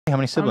How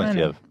many siblings do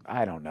you have?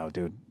 I don't know,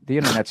 dude. The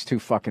internet's too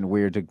fucking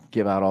weird to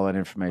give out all that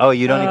information. Oh,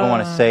 you don't even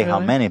want to say how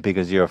many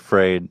because you're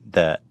afraid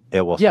that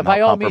it will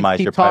by all means, compromise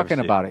keep your talking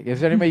privacy. about it. Is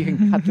there any way you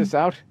can cut this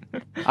out?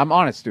 I'm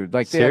honest, dude.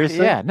 Like,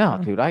 seriously? Yeah, no,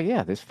 dude.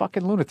 There's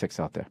fucking lunatics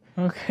out there.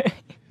 Okay.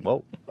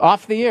 Whoa.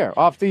 Off the air,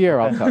 I'll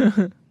cut.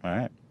 All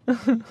right.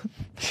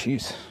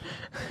 Jeez.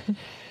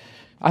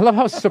 I love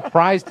how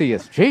surprised he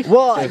is. Jeez.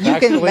 Well, you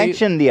can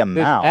mention the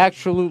amount.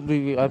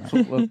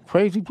 Absolutely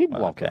crazy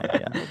people out there.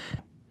 Okay, yeah.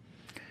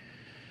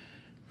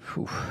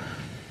 Whew.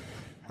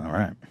 All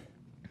right.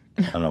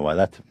 I don't know why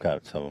that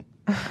got so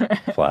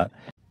flat.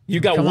 You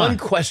got one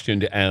question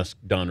to ask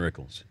Don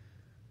Rickles.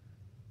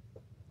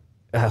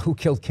 Who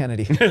killed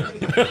Kennedy?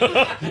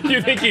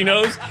 You think he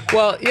knows?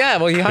 Well, yeah.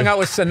 Well, he hung out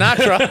with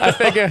Sinatra. I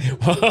figure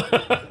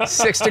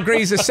 6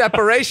 degrees of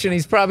separation.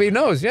 He probably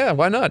knows. Yeah,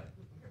 why not?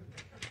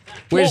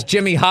 Where's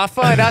Jimmy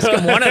Hoffa? I'd ask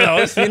him one of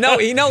those.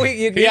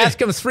 You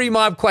ask him 3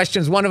 mob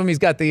questions. One of them he's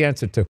got the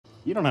answer to.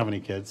 You don't have any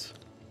kids.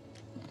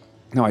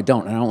 No, I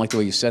don't. And I don't like the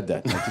way you said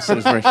that. Like you said,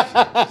 it's very...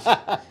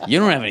 You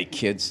don't have any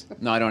kids.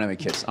 No, I don't have any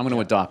kids. I'm going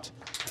to adopt.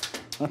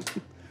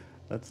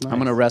 That's nice. I'm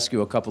going to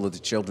rescue a couple of the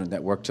children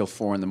that work till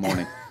 4 in the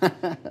morning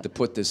to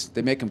put this.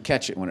 They make them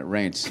catch it when it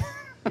rains.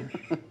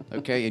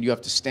 Okay? And you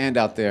have to stand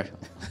out there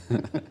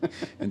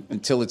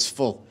until it's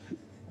full.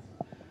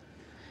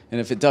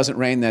 And if it doesn't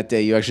rain that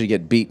day, you actually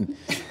get beaten.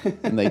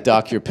 And they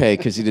dock your pay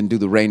because you didn't do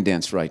the rain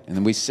dance right. And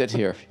then we sit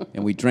here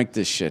and we drink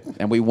this shit.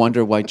 And we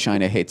wonder why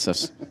China hates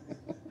us.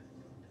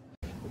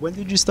 When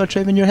did you start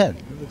shaving your head?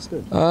 It looks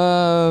good.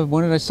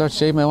 When did I start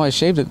shaving? Well, I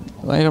shaved it.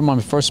 I had my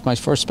first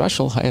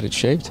special. I had it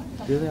shaved.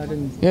 Really? I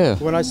didn't. Yeah.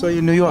 When I saw you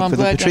in New York I'm for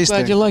the Patrice glad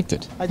thing. you liked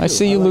it. I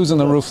see you losing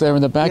the roof there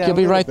in the back. Yeah, You'll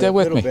be right there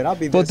with me. I'll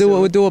be there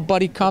We'll do a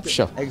buddy cop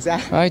show.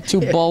 Exactly. All right,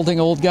 2 balding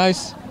old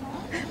guys.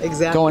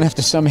 Exactly. Going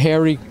after some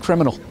hairy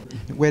criminal.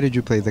 Where did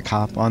you play the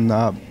cop on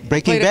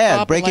Breaking Played a Bad?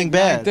 cop in Breaking like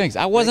Bad. 9 things.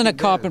 I wasn't a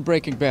cop in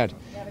Breaking Bad.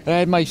 I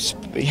had my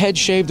head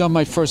shaved on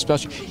my first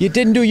special. You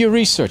didn't do your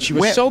research. You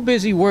were so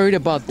busy worried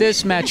about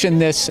this matching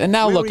this, and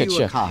now look at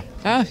you. Cop?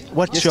 Huh?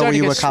 What You're show were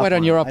you a cop? sweat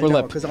on your upper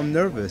lip. Because I'm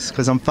nervous.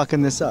 Because I'm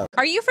fucking this up.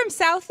 Are you from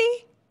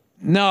Southie?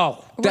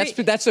 No,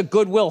 that's a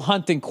Goodwill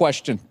Hunting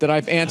question that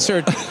I've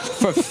answered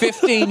for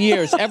 15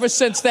 years, ever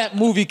since that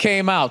movie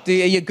came out. Are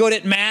you good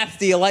at math?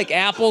 Do you like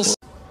apples?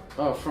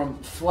 Oh, from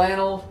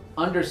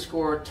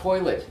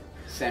flannel_toilet,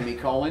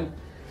 semicolon.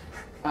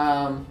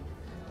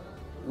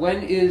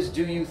 When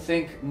do you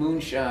think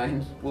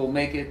moonshine will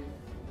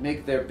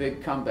make their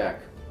big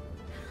comeback?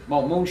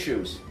 Well, moon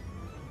shoes.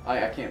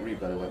 I can't read,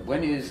 by the way.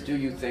 Do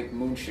you think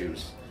moon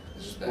shoes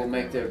will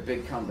make their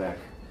big comeback?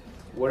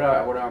 What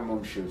are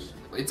moon shoes?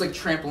 It's like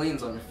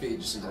trampolines on your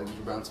feet, just like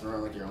you're bouncing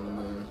around like you're on the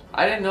moon.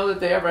 I didn't know that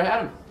they ever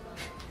had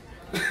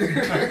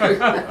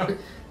them.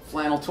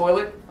 Flannel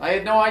toilet? I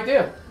had no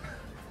idea.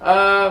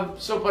 But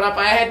if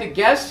I had to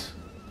guess,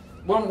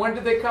 when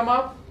did they come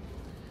up?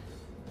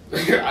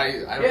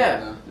 I don't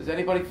know. Does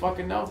anybody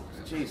fucking know?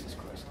 Jesus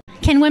Christ.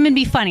 Can women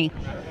be funny?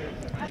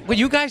 Will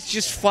you guys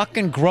just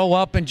fucking grow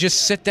up and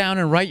just sit down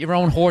and write your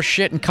own horse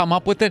shit and come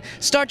up with it?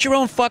 Start your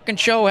own fucking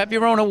show. Have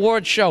your own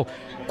award show.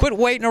 Quit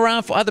waiting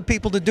around for other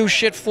people to do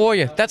shit for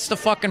you. That's the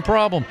fucking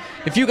problem.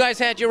 If you guys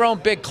had your own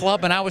big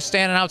club and I was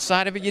standing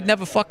outside of it, you'd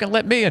never fucking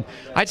let me in.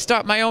 I'd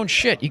start my own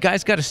shit. You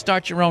guys got to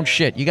start your own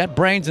shit. You got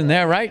brains in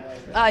there, right?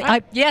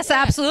 Yes,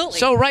 absolutely.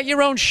 So write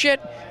your own shit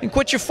and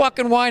quit your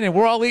fucking whining.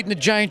 We're all eating a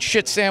giant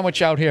shit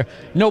sandwich out here.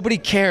 Nobody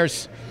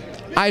cares.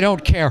 I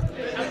don't care.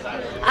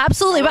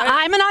 Absolutely, but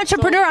I'm an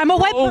entrepreneur. I'm a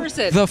web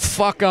person. The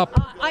fuck up.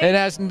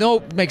 It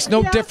makes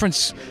no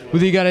difference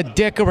whether you got a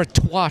dick or a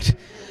twat.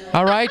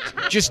 All right?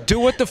 Just do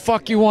what the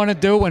fuck you want to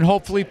do, and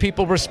hopefully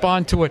people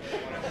respond to it.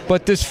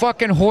 But this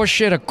fucking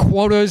horseshit of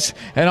quotas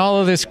and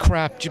all of this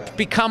crap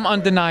become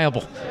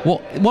undeniable. Well,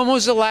 when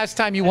was the last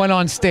time you went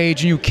on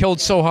stage and you killed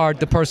so hard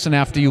the person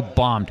after you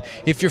bombed?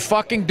 If you're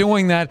fucking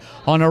doing that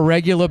on a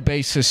regular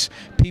basis,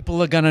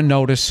 people are gonna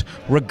notice,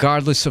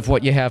 regardless of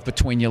what you have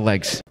between your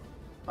legs.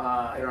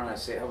 I don't know how to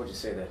say it. How would you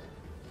say that?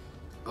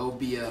 Oh,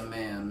 be a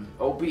man.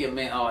 Oh, be a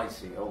man. Oh, I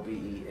see.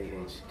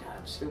 O-B-E-A-H. God,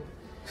 I'm stupid.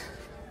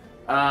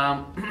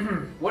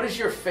 What is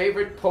your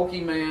favorite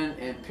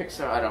Pokemon and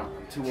Pixar? I'm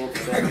too old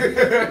for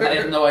that. I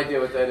have no idea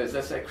what that is.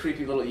 That's that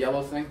creepy little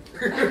yellow thing.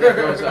 There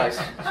goes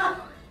ice.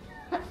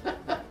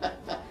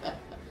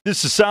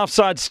 This is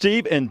Southside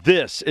Steve, and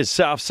this is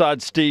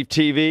Southside Steve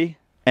TV,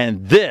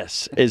 and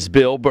this is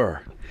Bill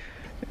Burr.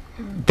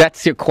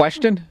 That's your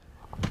question?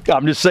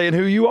 I'm just saying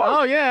who you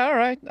are. Oh, yeah, all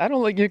right. I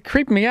don't like you.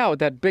 Creep me out with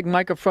that big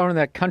microphone and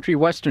that country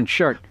western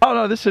shirt. Oh,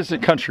 no, this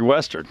isn't country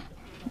western.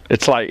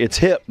 It's like, it's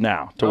hip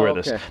now to wear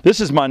this. This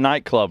is my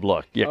nightclub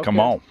look. Yeah, come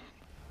on.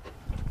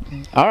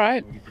 All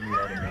right.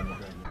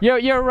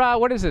 You're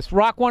what is this?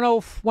 Rock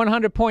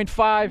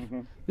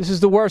 100.5. This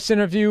is the worst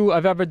interview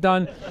I've ever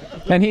done.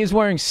 And he's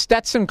wearing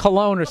Stetson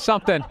cologne or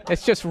something.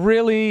 It's just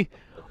really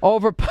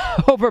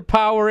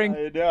overpowering. How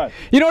you doing?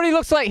 You know what he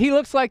looks like? He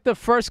looks like the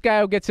first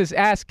guy who gets his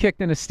ass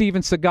kicked in a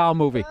Steven Seagal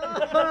movie.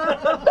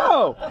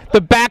 No.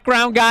 The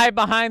background guy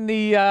behind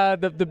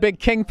the big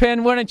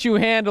kingpin. Why don't you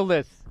handle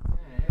this?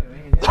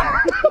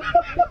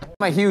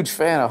 I'm a huge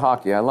fan of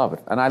hockey. I love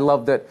it. And I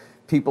love that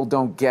people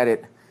don't get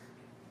it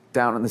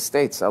down in the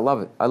States. I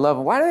love it. I love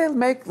it. Why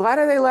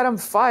do they let them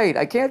fight?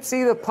 I can't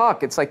see the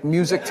puck. It's like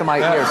music to my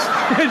ears.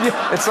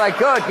 It's like,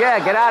 good,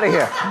 yeah, get out of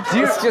here.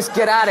 Just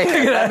get out of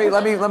here.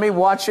 Let me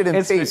watch it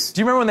in peace.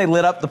 Do you remember when they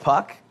lit up the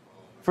puck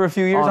for a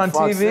few years on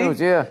Fox TV? News,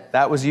 yeah.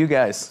 That was you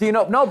guys. Do you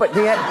know? No, but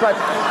the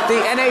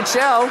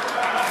NHL.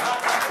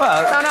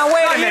 Well, No,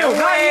 wait a minute.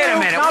 Wait a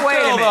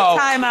minute.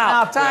 Time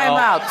out.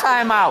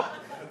 Time out.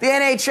 The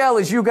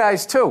NHL is you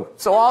guys too.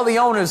 So all the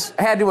owners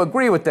had to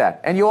agree with that,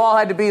 and you all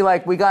had to be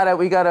like, we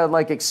gotta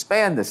like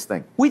expand this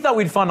thing. We thought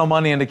we'd funnel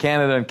money into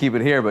Canada and keep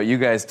it here, but you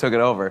guys took it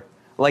over,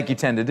 like you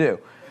tend to do.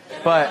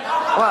 But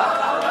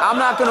I'm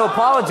not going to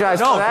apologize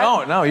for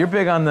that. No, you're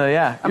big on the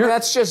I mean,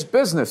 that's just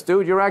business,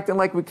 dude. You're acting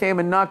like we came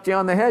and knocked you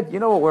on the head. You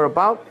know what we're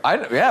about? Wait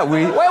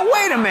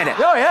a minute.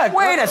 Oh yeah.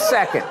 Wait a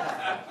second.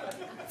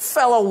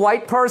 Fellow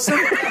white person,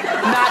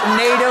 not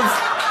native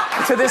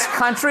to this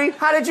country.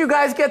 How did you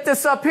guys get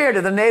this up here?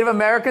 Did the Native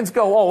Americans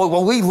go, oh,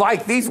 well, we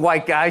like these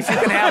white guys. You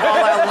can have all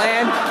that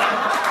land?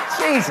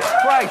 Jesus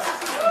Christ.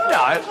 No,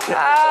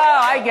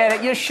 I get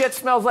it. Your shit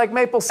smells like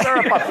maple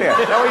syrup up here.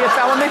 Is that what you're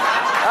telling me?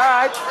 All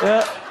right.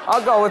 Yeah,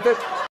 I'll go with it.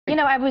 You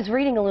know, I was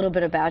reading a little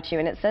bit about you,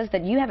 and it says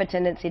that you have a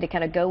tendency to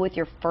kind of go with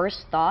your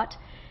first thought.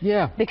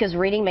 Yeah. Because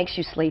reading makes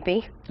you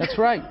sleepy. That's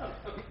right.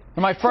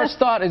 And my first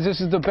thought is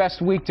this is the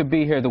best week to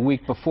be here, the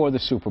week before the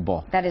Super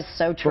Bowl. That is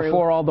so true.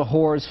 Before all the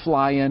whores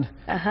fly in,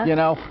 you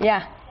know?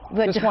 Yeah.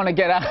 But just want to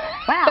get out.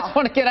 Wow. Just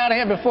want to get out of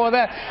here before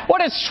that. What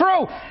is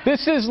true?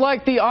 This is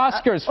like the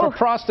Oscars for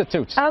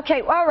prostitutes. Okay,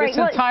 all right. This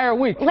entire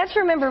week. Let's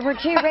remember we're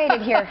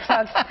G-rated here,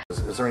 folks.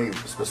 Is there any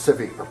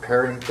specific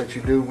preparing that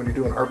you do when you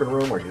do an urban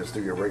room, or you just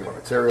do your regular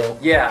material?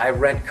 Yeah, I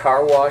rent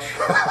car wash,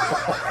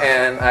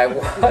 and I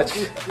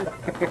watch.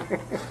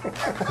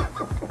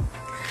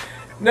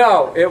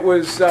 No, it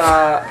was.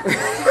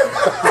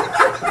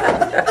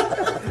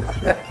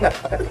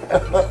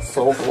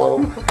 Soul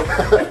Glow.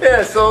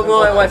 Yeah, Soul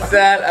Glow. I watch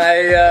that.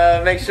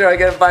 I make sure I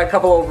get buy a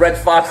couple of Red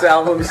Fox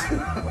albums.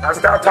 I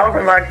start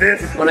talking like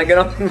this when I get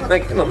on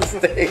the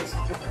stage.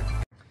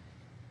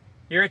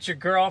 You're at your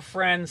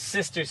girlfriend's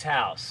sister's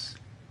house.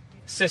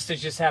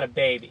 Sister's just had a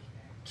baby.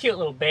 Cute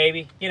little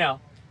baby, you know,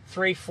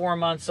 3-4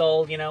 months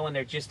old, you know, and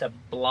they're just a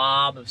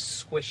blob of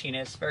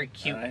squishiness. Very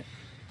cute. Right.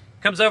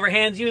 Comes over,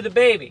 hands you the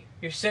baby.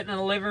 You're sitting in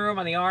the living room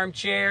on the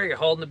armchair. You're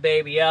holding the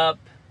baby up.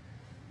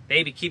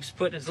 Baby keeps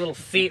putting his little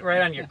feet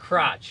right on your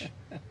crotch.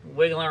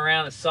 Wiggling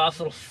around his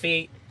soft little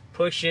feet,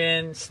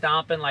 pushing,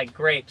 stomping like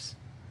grapes.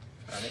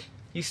 Right.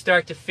 You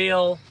start to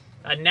feel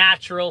a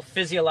natural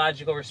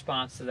physiological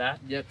response to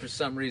that. Yet for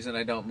some reason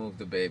I don't move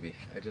the baby.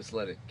 I just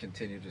let it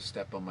continue to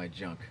step on my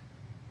junk.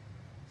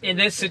 In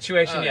this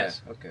situation,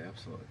 yes. Yeah. Okay,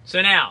 absolutely.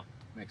 So now.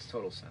 Makes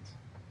total sense.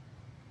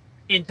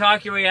 In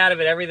Talk Your Way Out of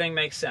It, everything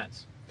makes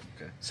sense.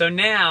 Okay. So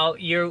now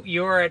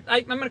you're at,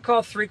 I'm going to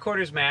call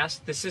 3/4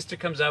 mast. The sister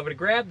comes over to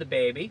grab the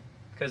baby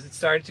because it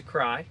started to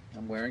cry.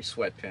 I'm wearing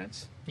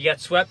sweatpants. You got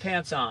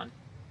sweatpants on.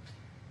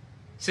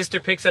 Sister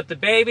picks up the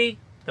baby.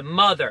 The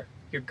mother,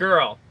 your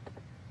girl,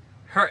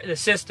 the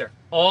sister,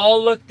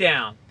 all look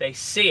down. They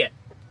see it.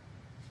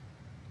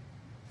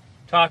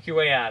 Talk your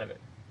way out of it.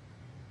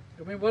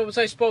 I mean, what was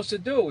I supposed to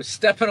do? It was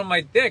stepping on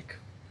my dick.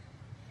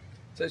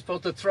 Was I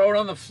supposed to throw it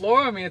on the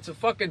floor? I mean, it's a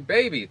fucking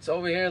baby. It's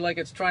over here like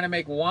it's trying to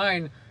make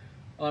wine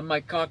on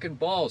my cock and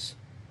balls.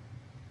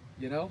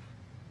 You know?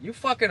 You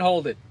fucking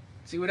hold it.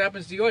 See what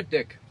happens to your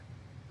dick.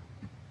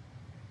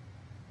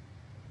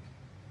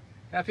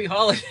 Happy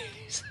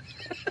holidays.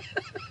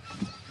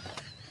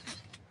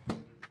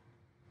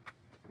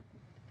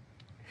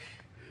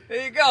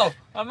 There you go.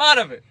 I'm out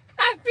of it.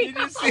 Happy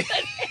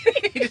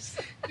holidays.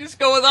 Just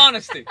go with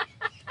honesty.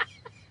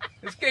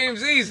 This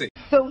game's easy.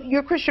 So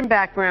your Christian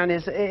background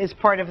is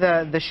part of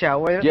the show.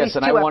 Or yes,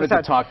 and I wanted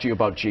episodes. to talk to you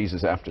about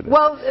Jesus after this.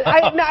 Well,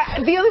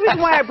 the only reason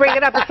why I bring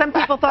it up is some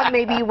people thought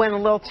maybe you went a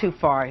little too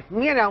far.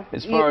 You know.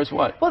 As far as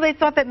what? Well, they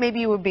thought that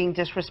maybe you were being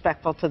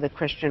disrespectful to the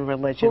Christian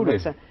religion. Who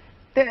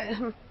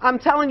did? I'm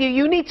telling you,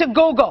 you need to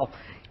Google.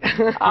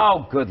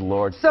 Oh, good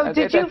Lord. So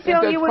did you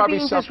feel you were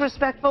being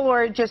disrespectful,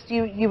 or just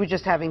you were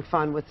just having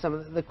fun with some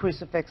of the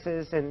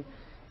crucifixes and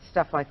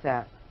stuff like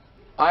that?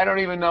 I don't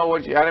even know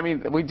what I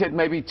mean, we did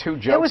maybe 2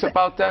 jokes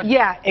about that?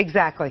 Yeah,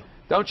 exactly.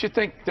 Don't you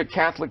think the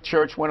Catholic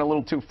Church went a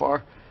little too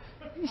far?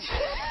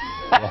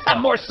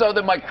 More so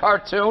than my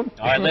cartoon.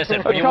 All right,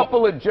 listen. A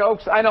couple of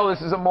jokes. I know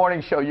this is a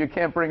morning show. You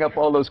can't bring up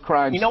all those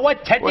crimes. You know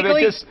what?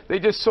 Technically, they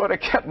just sort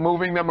of kept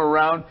moving them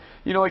around.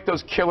 You know, like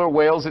those killer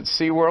whales at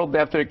SeaWorld.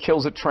 After it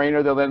kills a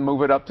trainer, they'll then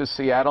move it up to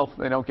Seattle.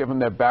 They don't give them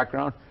their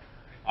background.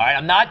 All right,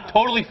 I'm not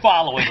totally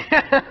following,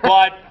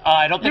 but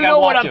I don't think You I know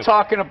want what to. I'm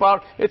talking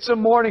about. It's a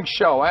morning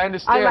show. I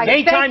understand. I like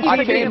it. Thank you I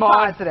for being came on.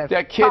 positive.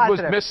 That kid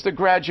Positive. missed the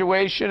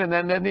graduation, and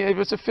then it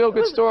was a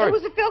feel-good story. It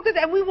was a feel-good,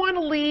 and we want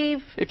to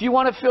leave. If you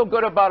want to feel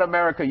good about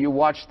America, you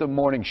watch the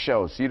morning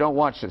shows. You don't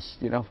watch this,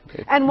 you know.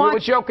 And we were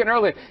watch- joking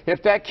earlier.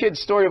 If that kid's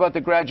story about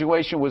the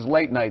graduation was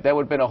late night, that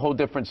would have been a whole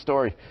different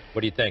story.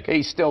 What do you think?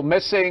 He's still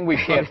missing. We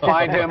can't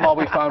find him. All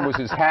we found was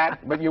his hat.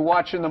 But you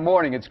watch in the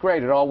morning. It's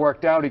great. It all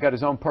worked out. He got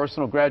his own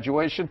personal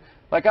graduation.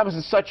 Like, I was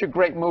in such a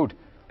great mood.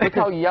 Look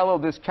how yellow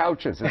this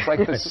couch is. It's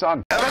like the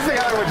sun. Let's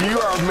think out with you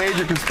are a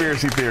major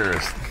conspiracy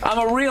theorist. I'm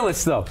a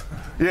realist, though.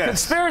 Yes.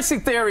 Conspiracy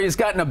theory has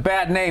gotten a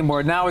bad name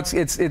where now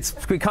it's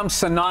become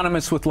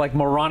synonymous with like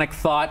moronic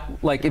thought.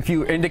 Like if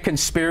you're into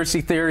conspiracy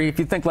theory, if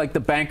you think like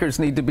the bankers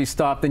need to be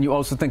stopped, then you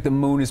also think the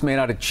moon is made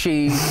out of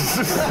cheese,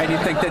 and you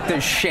think that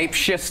there's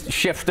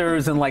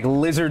shifters and like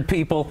lizard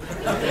people.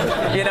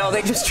 You know,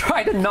 they just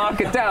try to knock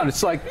it down.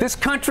 It's like this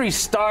country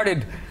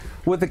started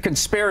with a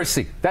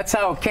conspiracy. That's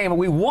how it came.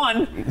 We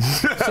won,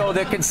 so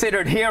they're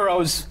considered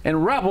heroes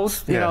and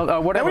rebels, you know,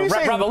 or whatever,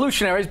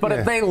 revolutionaries. But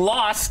if they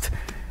lost,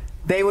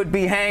 they would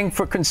be hanged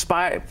for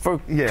conspiring.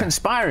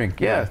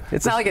 Yeah.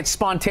 It's not like it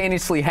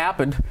spontaneously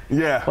happened.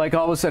 Yeah. Like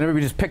all of a sudden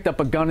everybody just picked up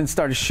a gun and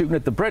started shooting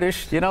at the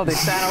British. You know, they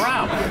sat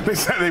around.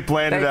 They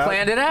planned it out. They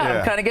planned it out. Yeah.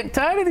 I'm kind of getting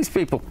tired of these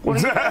people. What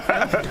is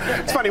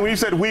It's funny when you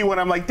said we won.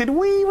 I'm like, did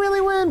we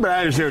really win? But I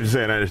understand what you're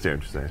saying. I understand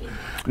what you're saying.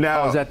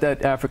 Now, is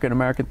that African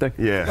American thing?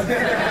 Yeah. Good.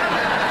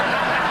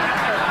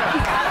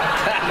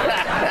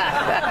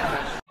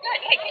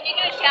 Hey, can you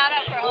do a shout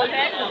out for Old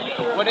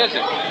Head? What is it?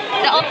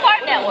 The Old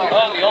Fart Network.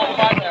 Oh, the Old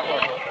Fart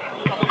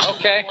Network.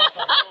 Okay.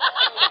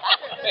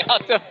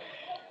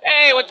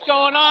 Hey, what's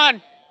going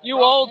on, you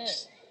old...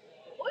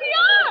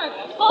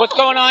 What's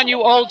going on,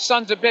 you old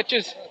sons of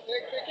bitches?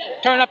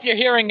 Turn up your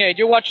hearing aid.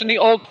 You're watching the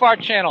Old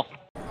Fart Channel.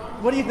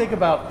 What do you think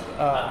about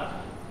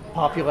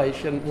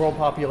population, world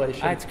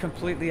population? It's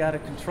completely out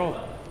of control.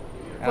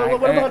 Well,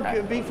 what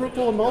about be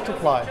fruitful and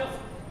multiply?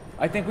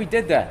 I think we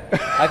did that.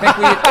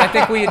 I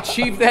think we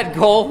achieved that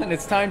goal, and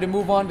it's time to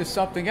move on to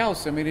something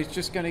else. I mean, it's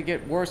just going to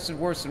get worse and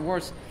worse and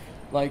worse.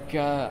 Like,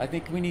 I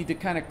think we need to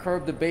kind of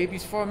curb the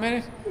babies for a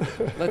minute,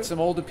 let some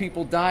older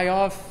people die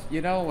off,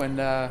 you know,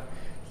 and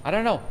I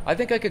don't know. I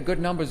think like a good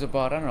number's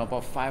about, I don't know,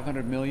 about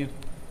 500 million.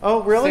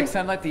 Oh, really?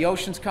 600, let the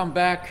oceans come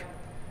back.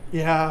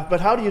 Yeah,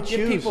 but how do you choose?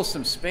 Give people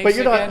some space But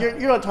you're again.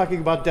 not talking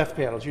about death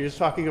panels. You're just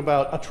talking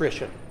about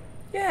attrition.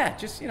 Yeah,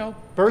 just, you know.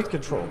 Birth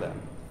control then.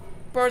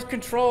 Birth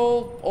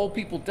control, old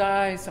people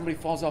die, somebody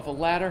falls off a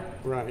ladder.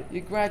 Right.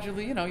 You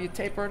gradually, you know, you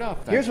taper it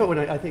up. Here's what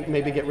I think,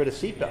 maybe get rid of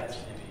seatbelts.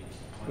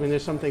 I mean,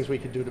 there's some things we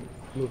could do to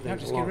move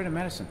things just along. get rid of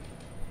medicine.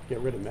 Get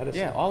rid of medicine.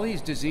 Yeah, all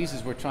these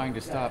diseases we're trying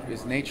to stop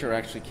is nature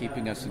actually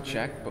keeping us in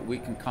check, but we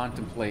can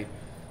contemplate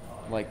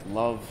like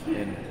love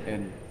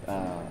and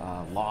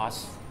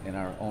loss and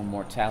our own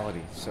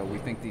mortality. So we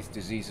think these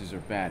diseases are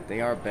bad.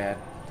 They are bad,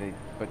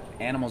 but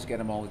animals get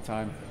them all the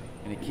time,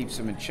 and it keeps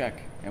them in check.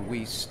 And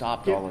we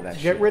stopped all of that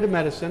shit. Get rid of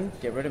medicine.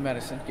 Get rid of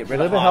medicine. Get rid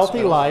Live of a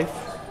healthy hospitals.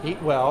 life.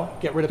 Eat well.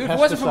 Get rid of Dude, pesticides. if it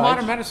wasn't for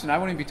modern medicine, I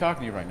wouldn't even be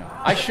talking to you right now.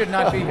 I should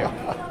not be here.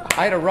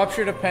 I had a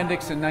ruptured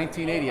appendix in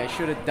 1980. I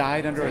should have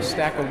died under a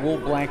stack of wool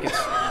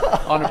blankets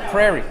on a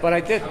prairie, but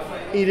I didn't.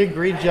 Eating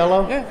green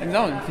Jello? Yeah, and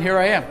no, here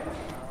I am.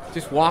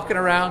 Just walking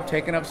around,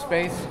 taking up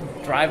space,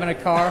 driving a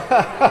car,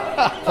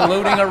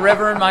 polluting a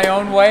river in my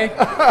own way,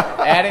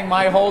 adding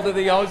my hole to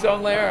the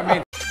ozone layer. I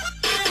mean,